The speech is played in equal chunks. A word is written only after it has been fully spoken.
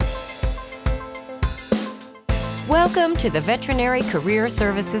Welcome to the Veterinary Career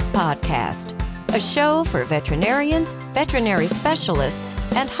Services Podcast, a show for veterinarians, veterinary specialists,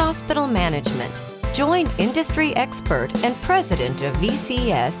 and hospital management. Join industry expert and president of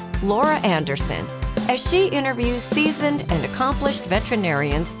VCS, Laura Anderson, as she interviews seasoned and accomplished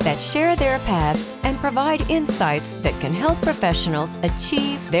veterinarians that share their paths and provide insights that can help professionals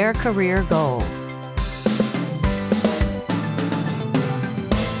achieve their career goals.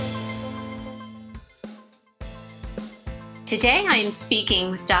 Today I am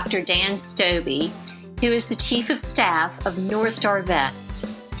speaking with Dr. Dan Stobie, who is the Chief of Staff of NorthStar Vets,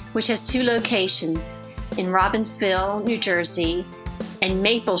 which has two locations in Robbinsville, New Jersey, and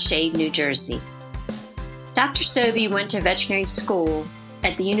Mapleshade, New Jersey. Dr. Stobie went to veterinary school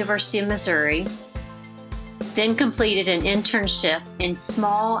at the University of Missouri, then completed an internship in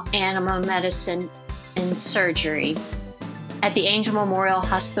small animal medicine and surgery at the Angel Memorial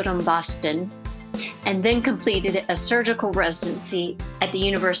Hospital in Boston, and then completed a surgical residency at the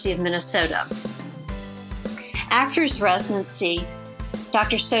University of Minnesota. After his residency,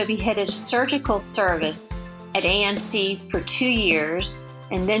 Dr. Stobie headed surgical service at AMC for 2 years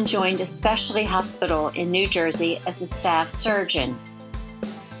and then joined a specialty hospital in New Jersey as a staff surgeon.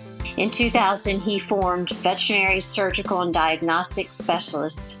 In 2000, he formed Veterinary Surgical and Diagnostic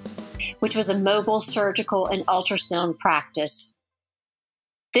Specialist, which was a mobile surgical and ultrasound practice.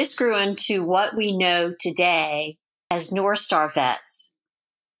 This grew into what we know today as NorthStar Vets,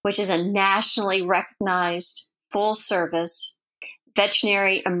 which is a nationally recognized full-service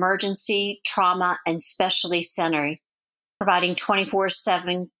veterinary emergency, trauma, and specialty center providing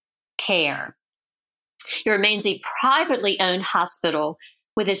 24/7 care. It remains a privately owned hospital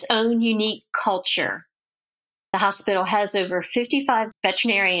with its own unique culture. The hospital has over 55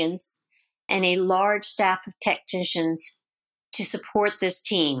 veterinarians and a large staff of technicians to support this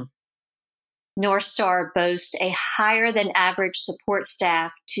team. NorthStar boasts a higher than average support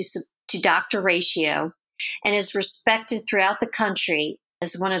staff to doctor ratio and is respected throughout the country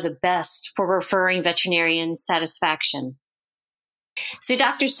as one of the best for referring veterinarian satisfaction. So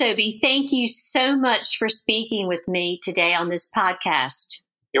Dr. Stobie, thank you so much for speaking with me today on this podcast.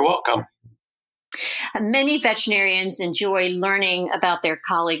 You're welcome. Many veterinarians enjoy learning about their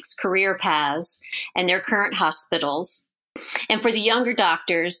colleagues' career paths and their current hospitals. And for the younger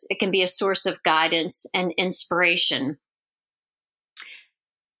doctors, it can be a source of guidance and inspiration.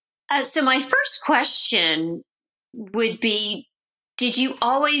 So my first question would be, did you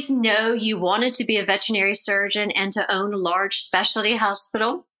always know you wanted to be a veterinary surgeon and to own a large specialty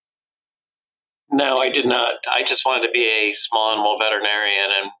hospital? No, I did not. I just wanted to be a small animal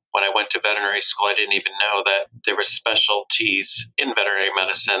veterinarian. And when I went to veterinary school, I didn't even know that there were specialties in veterinary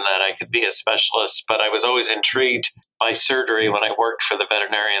medicine that I could be a specialist. But I was always intrigued by surgery when I worked for the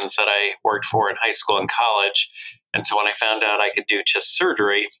veterinarians that I worked for in high school and college. And so when I found out I could do just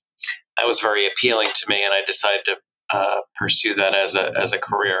surgery, that was very appealing to me. And I decided to pursue that as a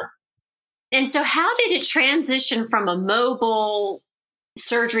career. And so how did it transition from a mobile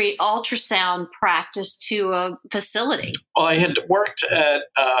surgery ultrasound practice to a facility? Well, I had worked at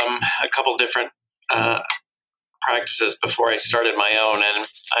a couple different practices before I started my own, and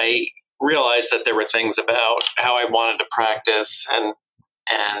I realized that there were things about how I wanted to practice and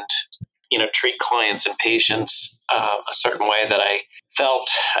treat clients and patients a certain way that I felt.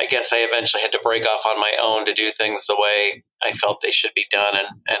 I guess I eventually had to break off on my own to do things the way I felt they should be done and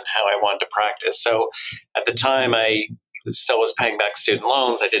how I wanted to practice. So at the time, I still was paying back student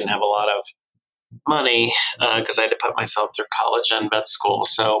loans. I didn't have a lot of money because I had to put myself through college and vet school.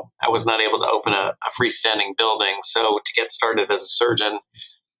 So I was not able to open a freestanding building. So to get started as a surgeon,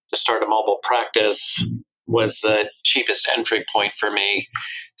 to start a mobile practice was the cheapest entry point for me.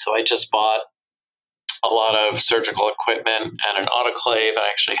 So I just bought a lot of surgical equipment and an autoclave. I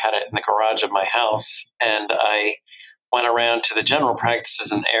actually had it in the garage of my house. And I went around to the general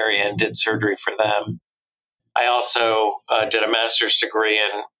practices in the area and did surgery for them. I also did a master's degree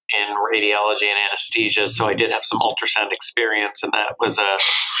in radiology and anesthesia, so I did have some ultrasound experience, and that was a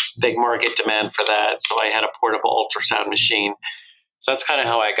big market demand for that. So I had a portable ultrasound machine. So that's kind of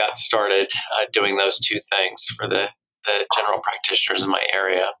how I got started doing those two things for the general practitioners in my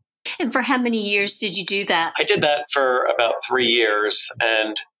area. And for how many years did you do that? I did that for about 3 years.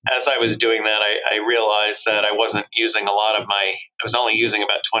 And as I was doing that, I realized that I wasn't using I was only using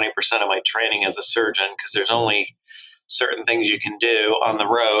about 20% of my training as a surgeon, because there's only certain things you can do on the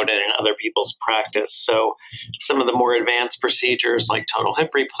road and in other people's practice. So some of the more advanced procedures like total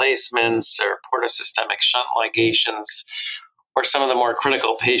hip replacements or portosystemic shunt ligations, or some of the more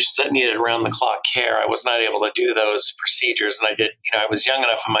critical patients that needed around-the-clock care, I was not able to do those procedures. And I was young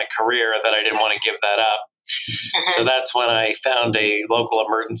enough in my career that I didn't want to give that up. So that's when I found a local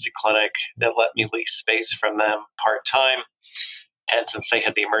emergency clinic that let me lease space from them part-time. And since they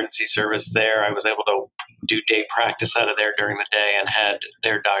had the emergency service there, I was able to do day practice out of there during the day and had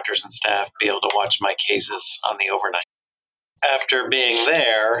their doctors and staff be able to watch my cases on the overnight. After being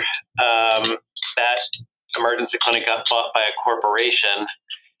there, that emergency clinic got bought by a corporation,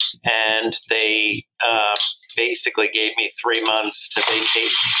 and they basically gave me 3 months to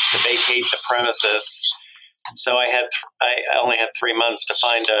vacate the premises. So I only had 3 months to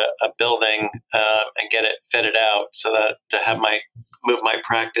find a building and get it fitted out, so that to have move my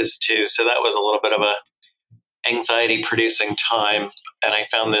practice to. So that was a little bit of a anxiety producing time. And I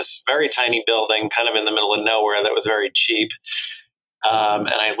found this very tiny building kind of in the middle of nowhere that was very cheap. And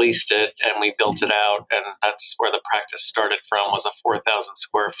I leased it and we built it out. And that's where the practice started from, was a 4,000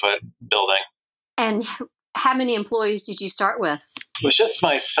 square foot building. And how many employees did you start with? It was just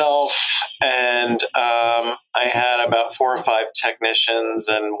myself, and I had about 4 or 5 technicians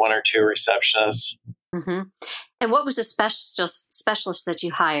and 1 or 2 receptionists. Mm-hmm. And what was the specialist that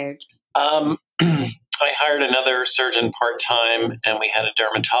you hired? I hired another surgeon part-time, and we had a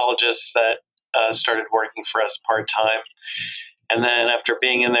dermatologist that started working for us part-time. And then after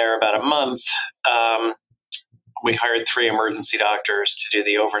being in there about a month, we hired 3 emergency doctors to do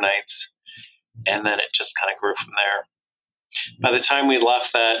the overnights. And then it just kind of grew from there. By the time we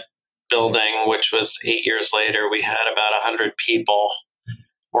left that building, which was 8 years later, we had about 100 people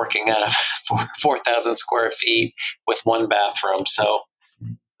working out of 4,000 square feet with 1 bathroom. So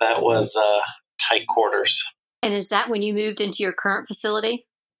that was tight quarters. And is that when you moved into your current facility?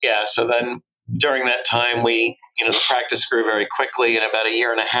 Yeah. So then during that time, the practice grew very quickly. In about a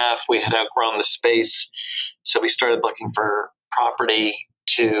year and a half, we had outgrown the space. So we started looking for property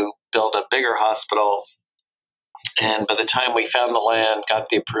to build a bigger hospital. And by the time we found the land, got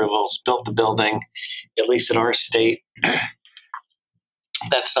the approvals, built the building, at least in our state,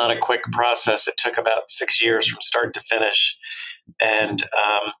 that's not a quick process. It took about 6 years from start to finish. And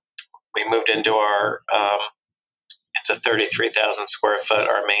we moved into our, it's a 33,000 square foot,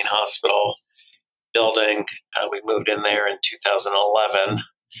 our main hospital building. We moved in there in 2011.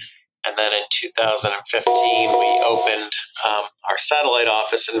 And then in 2015, we opened our satellite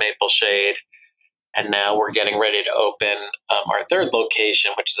office in Maple Shade. And now we're getting ready to open our 3rd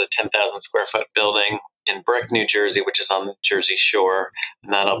location, which is a 10,000 square foot building in Brick, New Jersey, which is on the Jersey Shore.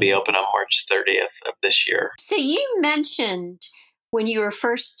 And that'll be open on March 30th of this year. So you mentioned when you were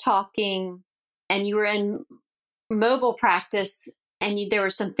first talking and you were in mobile practice and there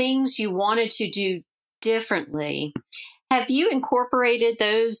were some things you wanted to do differently. Have you incorporated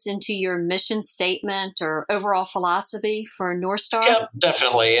those into your mission statement or overall philosophy for NorthStar? Yeah,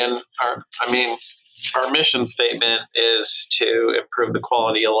 definitely. And our mission statement is to improve the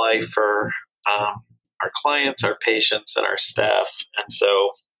quality of life for our clients, our patients, and our staff. And so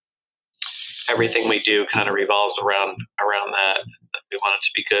everything we do kind of revolves around that. We want it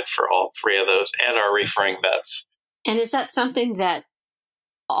to be good for all 3 of those and our referring vets. And is that something that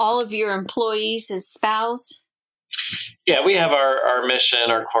all of your employees espouse? Yeah, we have our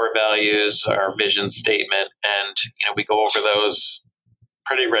mission, our core values, our vision statement, and we go over those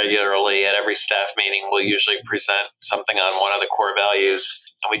pretty regularly at every staff meeting. We'll usually present something on one of the core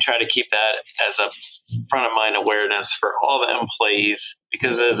values, and we try to keep that as a front of mind awareness for all the employees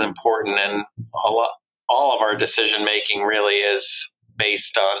because it is important, and all of our decision making really is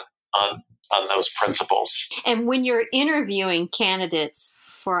based on those principles. And when you're interviewing candidates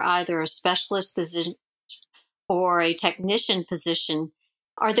for either a specialist position or a technician position,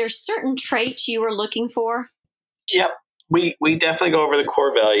 are there certain traits you are looking for? Yep. We definitely go over the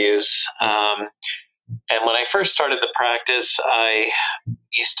core values. And when I first started the practice, I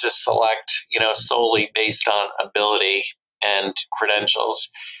used to select, solely based on ability and credentials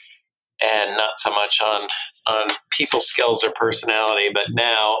and not so much on people skills or personality. But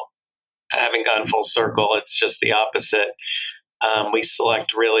now, having gone full circle, it's just the opposite. We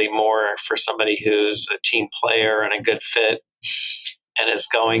select really more for somebody who's a team player and a good fit and is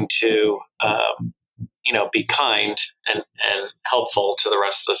going to, be kind and helpful to the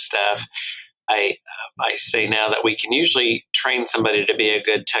rest of the staff. I say now that we can usually train somebody to be a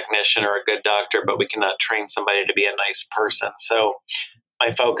good technician or a good doctor, but we cannot train somebody to be a nice person. So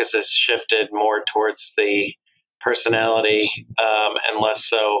my focus has shifted more towards the personality and less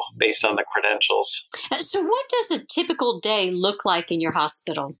so based on the credentials. So what does a typical day look like in your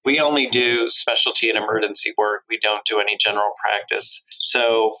hospital? We only do specialty and emergency work. We don't do any general practice.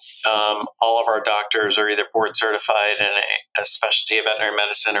 So all of our doctors are either board certified in a specialty of veterinary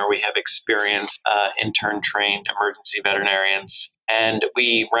medicine or we have experienced intern trained emergency veterinarians. And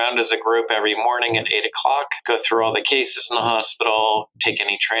we round as a group every morning at 8 o'clock, go through all the cases in the hospital, take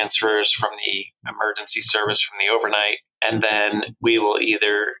any transfers from the emergency service from the overnight. And then we will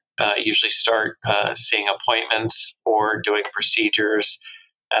either usually start seeing appointments or doing procedures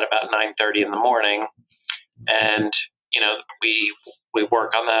at about 9:30 in the morning. And, we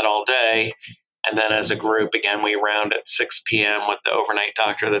work on that all day. And then as a group, again, we round at 6 p.m. with the overnight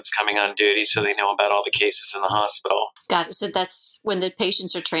doctor that's coming on duty so they know about all the cases in the hospital. Got it. So that's when the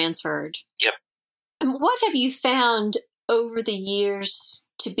patients are transferred. Yep. And what have you found over the years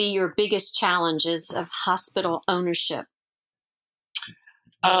to be your biggest challenges of hospital ownership?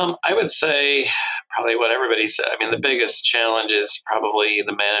 I would say probably what everybody said. I mean, the biggest challenge is probably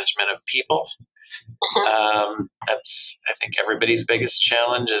the management of people. That's, I think, everybody's biggest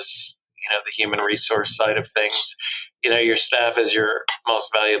challenge is, the human resource side of things. Your staff is your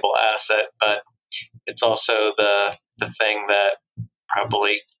most valuable asset, but it's also the thing that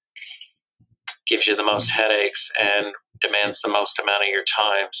probably gives you the most headaches and demands the most amount of your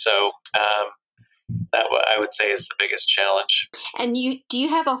time. So that I would say is the biggest challenge. And do you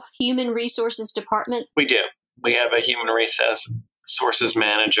have a human resources department? We do. We have a human resources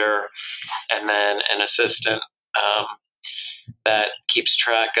manager and then an assistant that keeps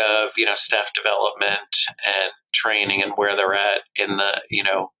track of, staff development and training and where they're at in the,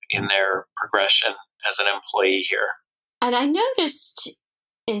 in their progression as an employee here. And I noticed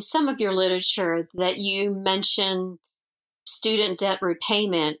in some of your literature that you mention student debt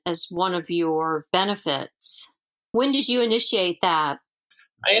repayment as one of your benefits. When did you initiate that?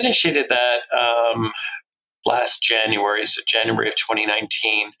 I initiated that last January, so January of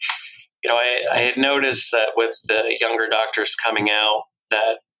 2019. I had noticed that with the younger doctors coming out,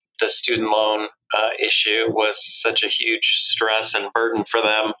 that the student loan issue was such a huge stress and burden for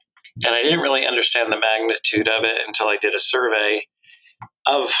them. And I didn't really understand the magnitude of it until I did a survey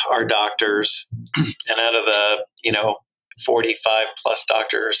of our doctors. And out of the, 45 plus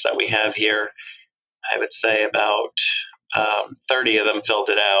doctors that we have here, I would say about 30 of them filled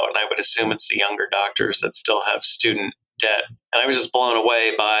it out. And I would assume it's the younger doctors that still have student debt. And I was just blown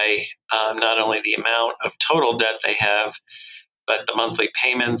away by not only the amount of total debt they have, but the monthly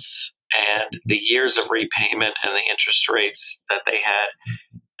payments and the years of repayment and the interest rates that they had.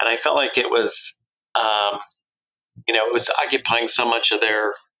 And I felt like it was, it was occupying so much of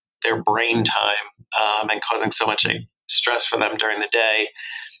their brain time and causing so much stress for them during the day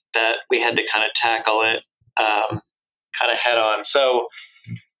that we had to kind of tackle it kind of head on. So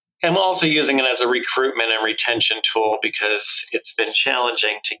I'm also using it as a recruitment and retention tool because it's been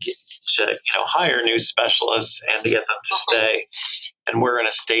challenging to hire new specialists and to get them to stay. And we're in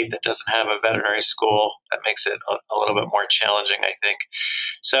a state that doesn't have a veterinary school. That makes it a little bit more challenging, I think.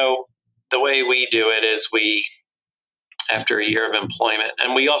 So the way we do it is after a year of employment,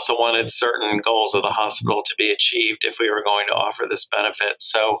 and we also wanted certain goals of the hospital to be achieved if we were going to offer this benefit.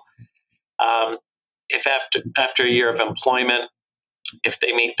 So if after a year of employment, if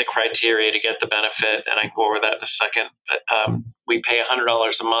they meet the criteria to get the benefit, and I can go over that in a second, but we pay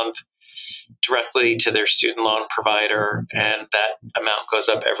 $100 a month directly to their student loan provider, and that amount goes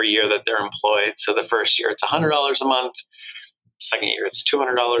up every year that they're employed. So the first year it's $100 a month, second year it's $200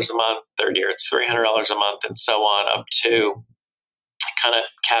 a month, third year it's $300 a month, and so on up to kind of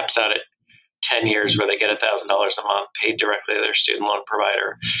caps out at 10 years where they get $1,000 a month paid directly to their student loan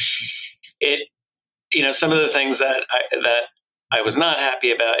provider. Some of the things that I was not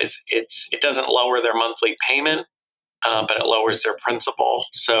happy about, it doesn't lower their monthly payment, but it lowers their principal.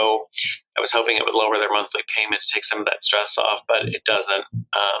 So I was hoping it would lower their monthly payment to take some of that stress off, but it doesn't.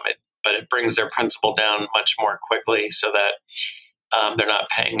 But it brings their principal down much more quickly so that they're not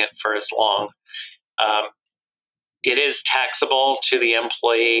paying it for as long. It is taxable to the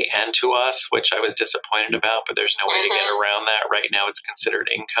employee and to us, which I was disappointed about, but there's no way to get around that. Right now it's considered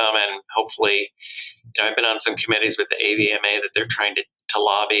income, and hopefully, I've been on some committees with the AVMA that they're trying to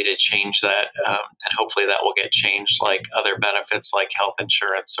lobby to change that, and hopefully that will get changed, like other benefits like health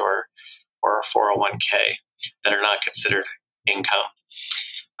insurance or a 401k that are not considered income.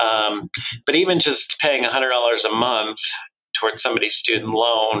 But even just paying $100 a month towards somebody's student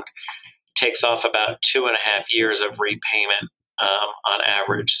loan takes off about 2.5 years of repayment on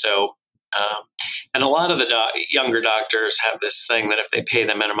average. So, and a lot of the younger doctors have this thing that if they pay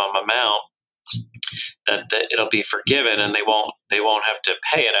the minimum amount, that it'll be forgiven and they won't have to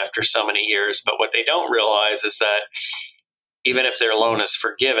pay it after so many years. But what they don't realize is that even if their loan is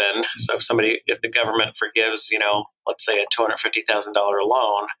forgiven, so if the government forgives, let's say a $250,000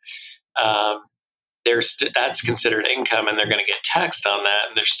 loan, that's considered income, and they're going to get taxed on that,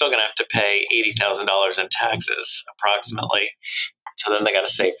 and they're still going to have to pay $80,000 in taxes approximately. So then they got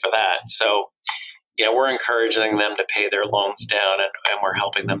to save for that. So, we're encouraging them to pay their loans down, and we're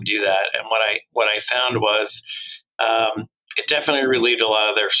helping them do that. And what I found was it definitely relieved a lot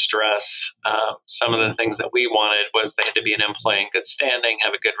of their stress. Some of the things that we wanted was they had to be an employee in good standing,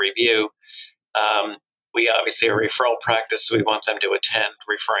 have a good review. We obviously are a referral practice, so we want them to attend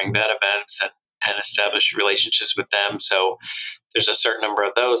referring vet events and establish relationships with them. So there's a certain number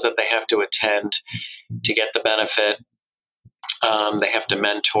of those that they have to attend to get the benefit. They have to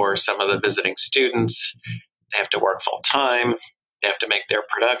mentor some of the visiting students. They have to work full time. They have to make their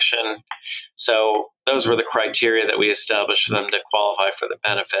production. So those were the criteria that we established for them to qualify for the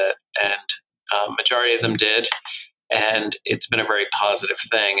benefit. And majority of them did. And it's been a very positive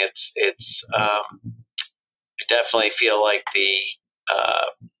thing. I definitely feel like the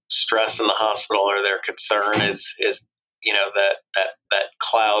stress in the hospital or their concern is that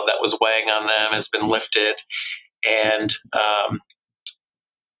cloud that was weighing on them has been lifted. And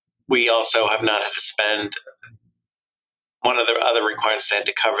we also have not had to spend one of the other requirements. They had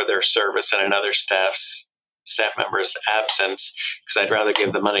to cover their service in another staff member's absence, because I'd rather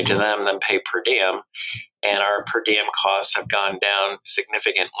give the money to them than pay per diem. And our per diem costs have gone down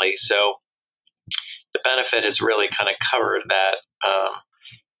significantly. So the benefit has really kind of covered that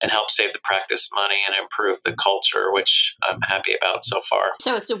and helped save the practice money and improve the culture, which I'm happy about so far.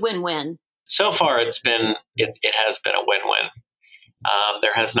 So it's a win-win. So far, it has been a win-win.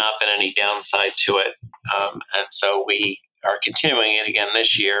 There has not been any downside to it. And so we are continuing it again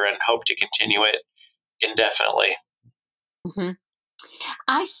this year and hope to continue it indefinitely. Mm-hmm.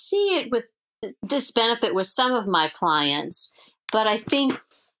 I see it with this benefit with some of my clients, but I think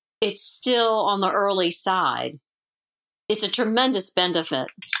it's still on the early side. It's a tremendous benefit.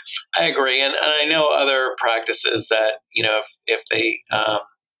 I agree. And I know other practices that, if they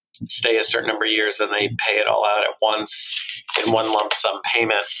stay a certain number of years, then they pay it all out at once in one lump sum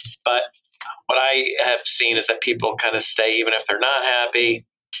payment. But what I have seen is that people kind of stay even if they're not happy,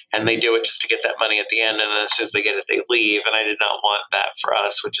 and they do it just to get that money at the end. And then as soon as they get it, they leave. And I did not want that for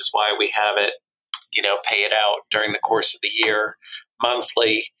us, which is why we have it, pay it out during the course of the year,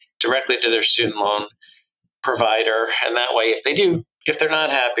 monthly, directly to their student loan provider. And that way, if they're not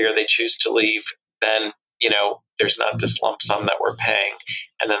happy or they choose to leave, then, there's not this lump sum that we're paying,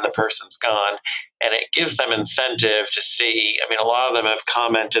 and then the person's gone. And it gives them incentive to see. I mean, a lot of them have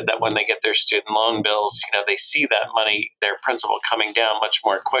commented that when they get their student loan bills, they see that money, their principal, coming down much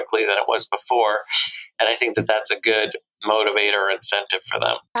more quickly than it was before. And I think that that's a good motivator or incentive for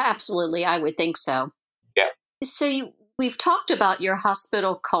them. Absolutely. I would think so. Yeah. So we've talked about your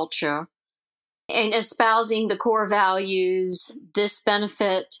hospital culture and espousing the core values, this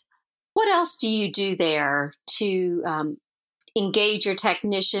benefit. What else do you do there to engage your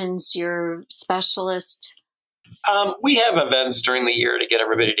technicians, your specialists? We have events during the year to get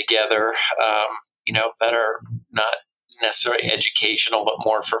everybody together, that are not necessarily educational, but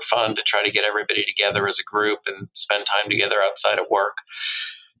more for fun, to try to get everybody together as a group and spend time together outside of work.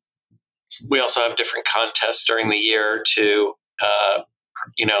 We also have different contests during the year to,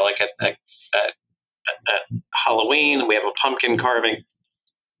 like at Halloween, we have a pumpkin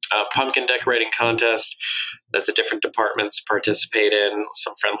decorating contest that the different departments participate in,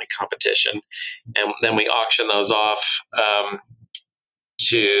 some friendly competition. And then we auction those off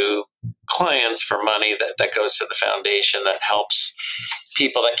to clients for money that goes to the foundation that helps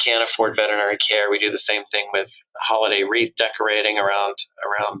people that can't afford veterinary care. We do the same thing with holiday wreath decorating around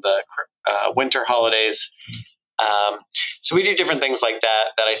the winter holidays. So we do different things like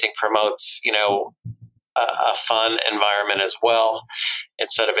that I think promotes, a fun environment as well,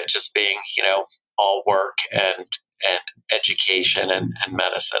 instead of it just being, all work and education and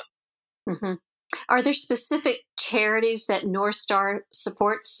medicine. Mm-hmm. Are there specific charities that NorthStar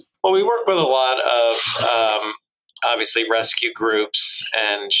supports? Well, we work with a lot of, obviously, rescue groups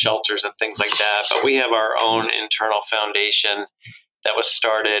and shelters and things like that, but we have our own internal foundation that was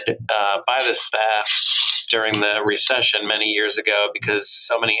started by the staff during the recession many years ago, because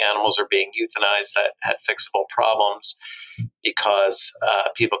so many animals are being euthanized that had fixable problems because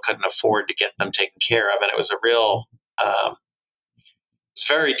people couldn't afford to get them taken care of. And it was it's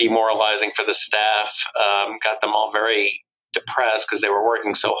very demoralizing for the staff, got them all very depressed because they were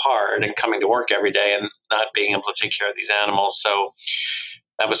working so hard and coming to work every day and not being able to take care of these animals. So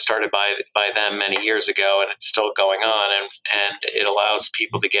that was started by them many years ago, and it's still going on. And it allows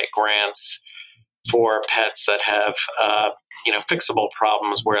people to get grants for pets that have, fixable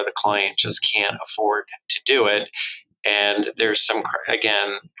problems where the client just can't afford to do it. And there's some,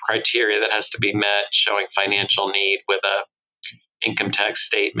 again, criteria that has to be met, showing financial need with a income tax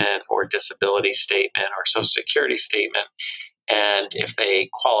statement or disability statement or social security statement. And if they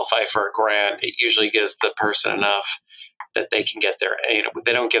qualify for a grant, it usually gives the person enough that they can get their,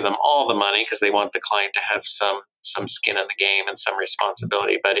 they don't give them all the money because they want the client to have some skin in the game and some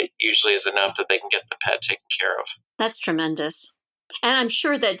responsibility, but it usually is enough that they can get the pet taken care of. That's tremendous. And I'm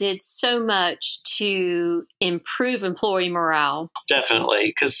sure that did so much to improve employee morale. Definitely,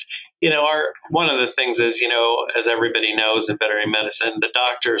 because, one of the things is, as everybody knows in veterinary medicine, the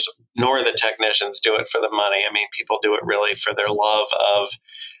doctors nor the technicians do it for the money. I mean, people do it really for their love of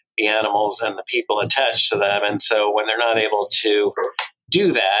the animals and the people attached to them. And so when they're not able to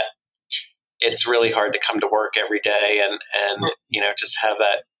do that, it's really hard to come to work every day and just have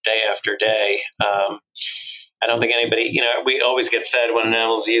that day after day. I don't think anybody, we always get sad when an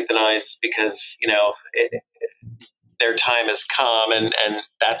animal's euthanized because, their time has come and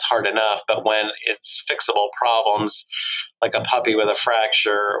that's hard enough. But when it's fixable problems like a puppy with a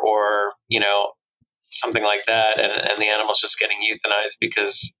fracture or, something like that, and the animal's just getting euthanized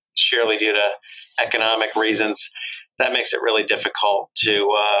because surely due to economic reasons, that makes it really difficult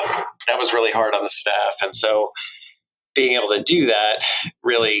that was really hard on the staff. And so being able to do that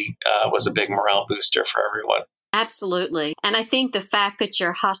really was a big morale booster for everyone. Absolutely. And I think the fact that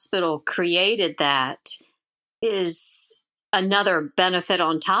your hospital created that is another benefit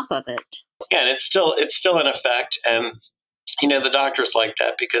on top of it. Yeah, and it's still in effect. And, the doctors like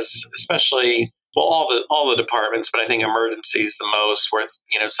that because especially, well, all the departments, but I think emergency is the most where,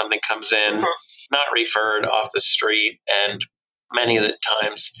 something comes in, not referred off the street. And many of the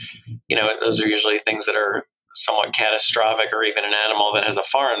times, those are usually things that are somewhat catastrophic, or even an animal that has a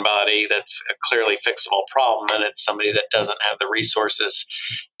foreign body that's a clearly fixable problem, and it's somebody that doesn't have the resources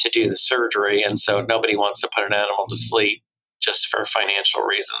to do the surgery. And so nobody wants to put an animal to sleep just for financial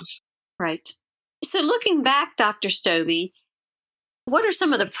reasons. Right. So looking back, Dr. Stobie, what are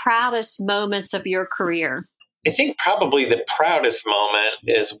some of the proudest moments of your career? I think probably the proudest moment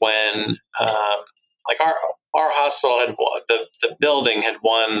is when, our hospital had the building had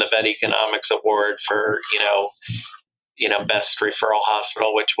won the Vet Economics Award for best referral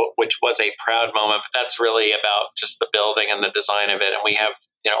hospital, which was a proud moment. But that's really about just the building and the design of it. And we have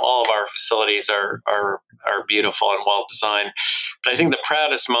all of our facilities are beautiful and well designed. But I think the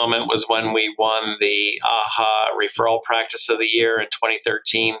proudest moment was when we won the AHA Referral Practice of the Year in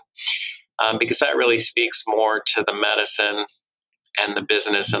 2013, because that really speaks more to the medicine and the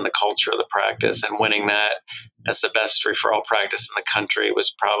business and the culture of the practice. And winning that as the best referral practice in the country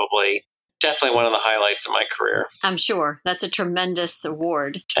was definitely one of the highlights of my career. I'm sure. That's a tremendous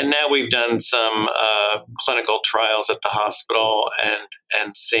award. And now we've done some clinical trials at the hospital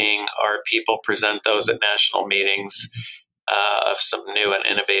and seeing our people present those at national meetings of some new and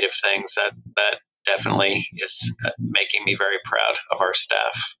innovative things that definitely is making me very proud of our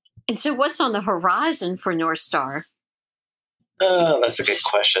staff. And so what's on the horizon for NorthStar? That's a good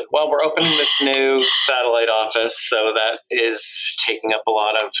question. Well, we're opening this new satellite office, so that is taking up a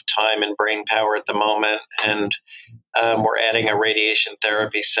lot of time and brain power at the moment. And we're adding a radiation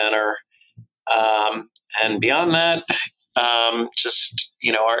therapy center. And beyond that,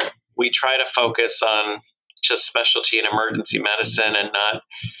 we try to focus on just specialty and emergency medicine and not,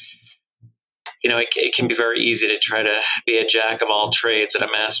 it can be very easy to try to be a jack of all trades and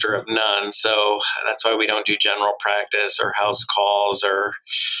a master of none. So that's why we don't do general practice or house calls or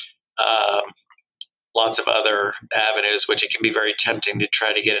lots of other avenues, which it can be very tempting to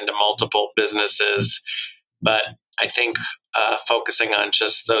try to get into multiple businesses. But I think focusing on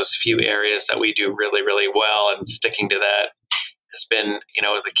just those few areas that we do really, really well and sticking to that has been,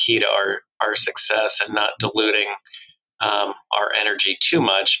 the key to our success, and not diluting our energy too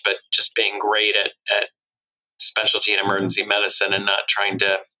much, but just being great at specialty and emergency medicine and not trying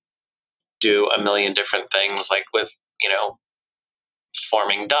to do a million different things like with,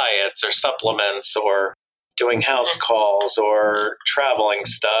 forming diets or supplements or doing house calls or traveling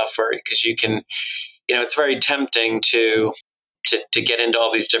stuff, or because you can, it's very tempting to get into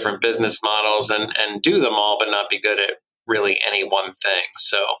all these different business models and do them all, but not be good at really any one thing.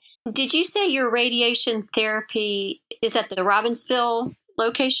 So did you say your radiation therapy is at the Robbinsville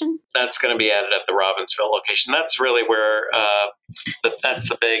location? That's going to be added at the Robbinsville location. That's really where that's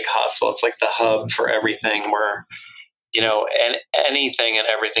the big hospital. It's like the hub for everything where, and anything and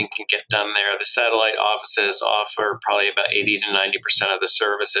everything can get done there. The satellite offices offer probably about 80 to 90% of the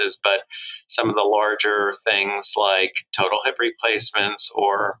services, but some of the larger things like total hip replacements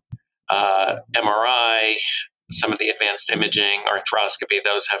or MRI, some of the advanced imaging, arthroscopy,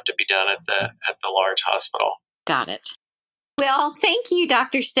 those have to be done at the large hospital. Got it. Well, thank you,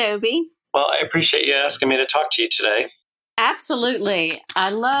 Dr. Stobie. Well, I appreciate you asking me to talk to you today. Absolutely. I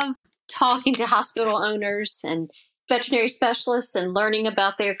love talking to hospital owners and veterinary specialists and learning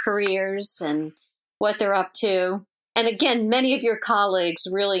about their careers and what they're up to. And again, many of your colleagues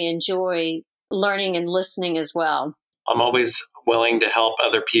really enjoy learning and listening as well. I'm always willing to help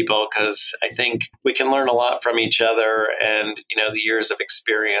other people because I think we can learn a lot from each other and, the years of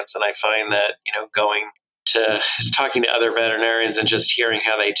experience. And I find that, talking to other veterinarians and just hearing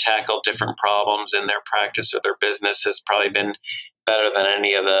how they tackle different problems in their practice or their business has probably been better than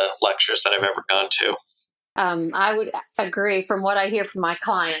any of the lectures that I've ever gone to. I would agree from what I hear from my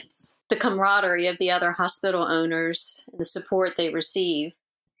clients, the camaraderie of the other hospital owners, the support they receive.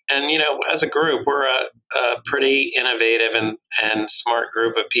 And, as a group, we're a pretty innovative and smart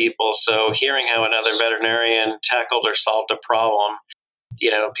group of people. So hearing how another veterinarian tackled or solved a problem,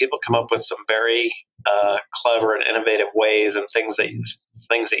 people come up with some very clever and innovative ways and things that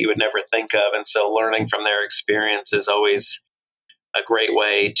you would never think of. And so learning from their experience is always a great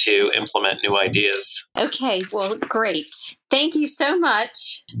way to implement new ideas. Okay, well, great. Thank you so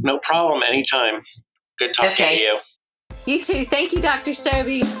much. No problem. Anytime. Good talking to you. You too. Thank you, Dr.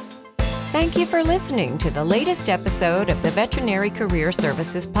 Stobie. Thank you for listening to the latest episode of the Veterinary Career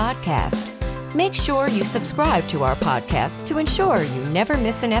Services Podcast. Make sure you subscribe to our podcast to ensure you never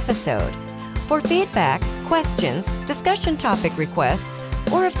miss an episode. For feedback, questions, discussion topic requests,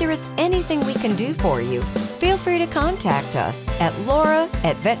 or if there is anything we can do for you, feel free to contact us at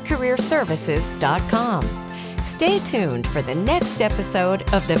laura@vetcareerservices.com. Stay tuned for the next episode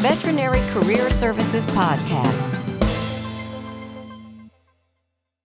of the Veterinary Career Services Podcast.